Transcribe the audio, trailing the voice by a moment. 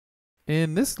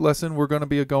In this lesson, we're going to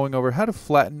be going over how to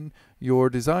flatten your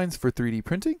designs for 3D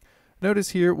printing. Notice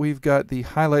here we've got the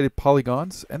highlighted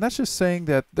polygons, and that's just saying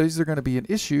that these are going to be an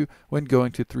issue when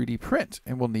going to 3D print,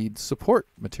 and we'll need support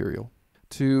material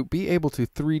to be able to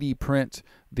 3D print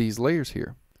these layers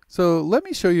here. So let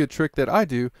me show you a trick that I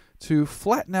do to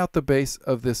flatten out the base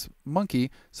of this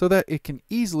monkey so that it can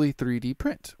easily 3D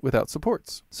print without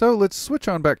supports. So let's switch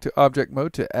on back to object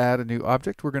mode to add a new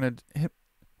object. We're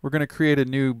going to create a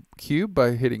new cube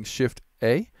by hitting Shift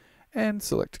A and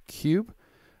select cube.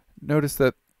 Notice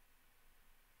that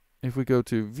if we go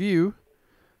to view,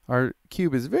 our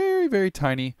cube is very, very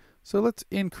tiny. So let's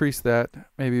increase that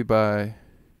maybe by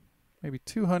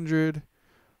 200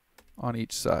 on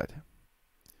each side.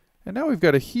 And now we've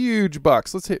got a huge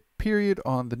box. Let's hit period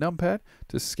on the numpad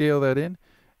to scale that in.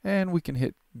 And we can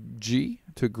hit G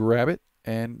to grab it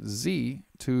and Z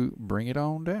to bring it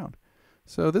on down.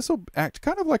 So this will act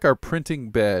kind of like our printing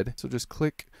bed. So just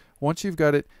click once you've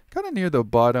got it kind of near the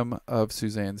bottom of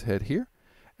Suzanne's head here.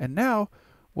 And now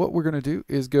what we're going to do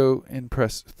is go and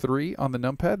press 3 on the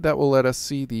numpad. That will let us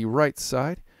see the right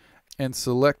side and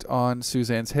select on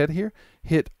Suzanne's head here.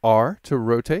 Hit R to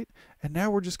rotate. And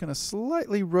now we're just going to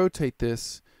slightly rotate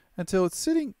this until it's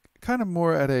sitting kind of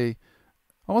more at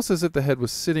almost as if the head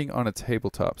was sitting on a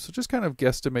tabletop. So just kind of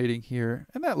guesstimating here,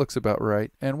 and that looks about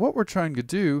right. And what we're trying to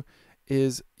do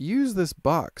is use this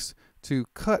box to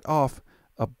cut off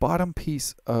a bottom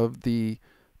piece of the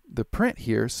print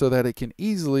here so that it can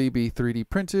easily be 3D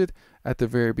printed at the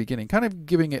very beginning, kind of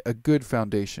giving it a good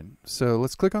foundation. So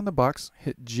let's click on the box,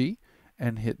 hit G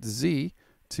and hit Z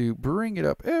to bring it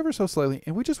up ever so slightly,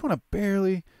 and we just want to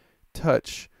barely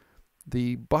touch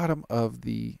the bottom of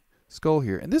the skull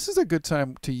here. And this is a good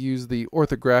time to use the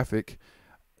orthographic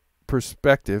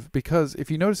perspective, because if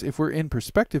you notice, if we're in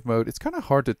perspective mode, it's kind of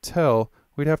hard to tell.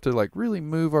 We'd have to like really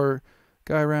move our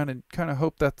guy around and kind of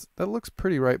hope that looks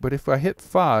pretty right. But if I hit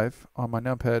 5 on my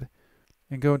numpad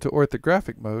and go into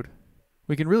orthographic mode,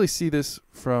 we can really see this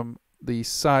from the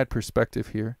side perspective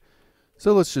here.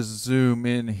 So let's just zoom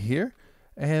in here.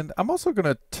 And I'm also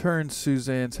going to turn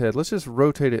Suzanne's head. Let's just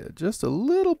rotate it just a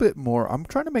little bit more. I'm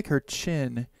trying to make her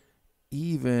chin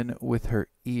even with her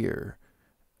ear.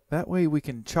 That way we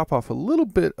can chop off a little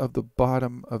bit of the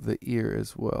bottom of the ear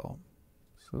as well.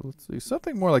 So let's do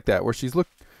something more like that, where she's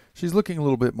looking a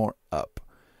little bit more up.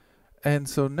 And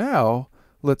so now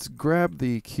let's grab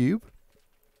the cube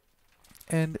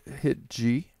and hit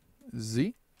G,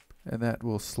 Z, and that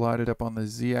will slide it up on the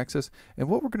Z axis. And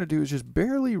what we're going to do is just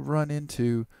barely run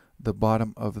into the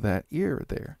bottom of that ear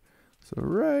there. So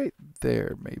right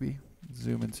there, maybe.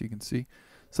 Zoom in so you can see.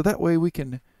 So that way we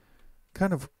can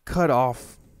kind of cut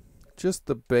off just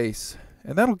the base,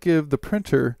 and that'll give the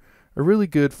printer a really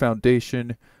good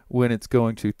foundation when it's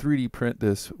going to 3D print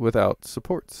this without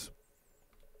supports.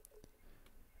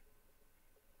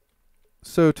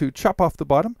 So to chop off the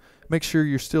bottom, make sure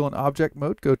you're still in object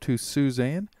mode. Go to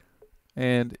Suzanne,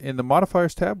 and in the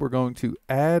modifiers tab, we're going to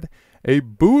add a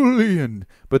Boolean,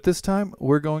 but this time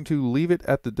we're going to leave it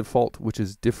at the default, which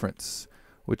is difference,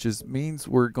 which means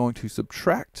we're going to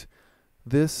subtract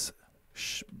this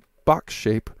box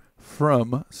shape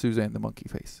from Suzanne the monkey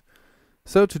face.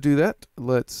 So to do that,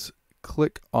 let's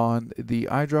click on the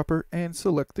eyedropper and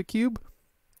select the cube,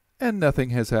 and nothing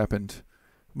has happened,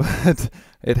 but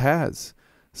it has.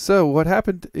 So what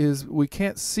happened is we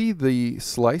can't see the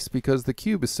slice because the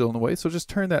cube is still in the way. So just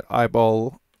turn that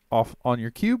eyeball off on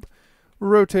your cube,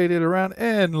 rotate it around,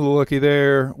 and looky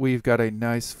there, we've got a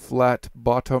nice flat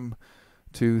bottom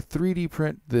to 3D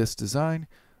print this design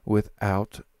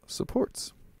without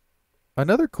supports.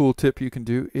 Another cool tip you can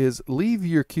do is leave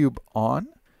your cube on,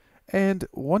 and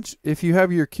if you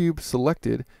have your cube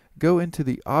selected, go into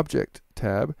the Object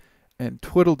tab and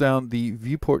twiddle down the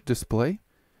Viewport Display,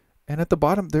 and at the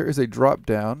bottom there is a drop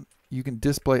down you can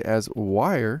display as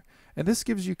wire, and this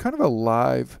gives you kind of a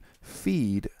live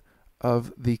feed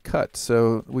of the cut.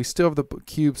 So we still have the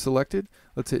cube selected.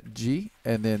 Let's hit G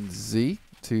and then Z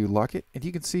to lock it, and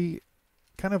you can see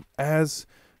kind of as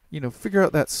figure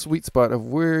out that sweet spot of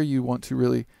where you want to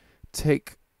really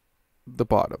take the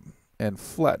bottom and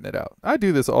flatten it out. I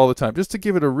do this all the time just to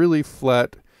give it a really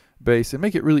flat base and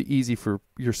make it really easy for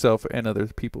yourself and other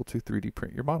people to 3D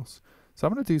print your models. So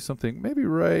I'm going to do something maybe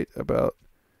right about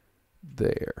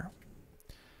there.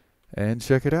 And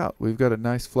check it out. We've got a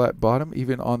nice flat bottom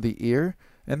even on the ear.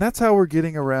 And that's how we're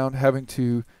getting around having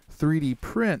to 3D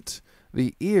print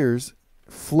the ears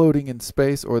floating in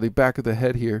space, or the back of the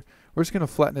head here. We're just going to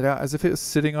flatten it out as if it was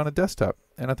sitting on a desktop.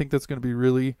 And I think that's going to be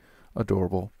really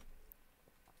adorable.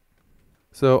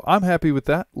 So I'm happy with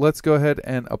that. Let's go ahead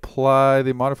and apply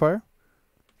the modifier.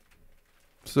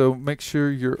 So make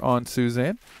sure you're on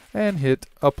Suzanne and hit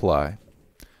apply.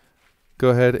 Go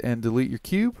ahead and delete your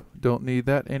cube. Don't need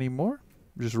that anymore.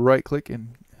 Just right click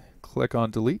and click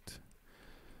on delete.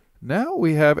 Now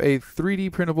we have a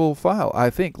 3D printable file. I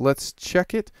think let's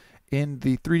check it in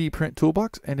the 3D print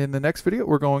toolbox, and in the next video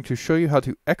we're going to show you how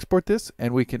to export this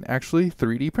and we can actually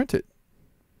 3D print it.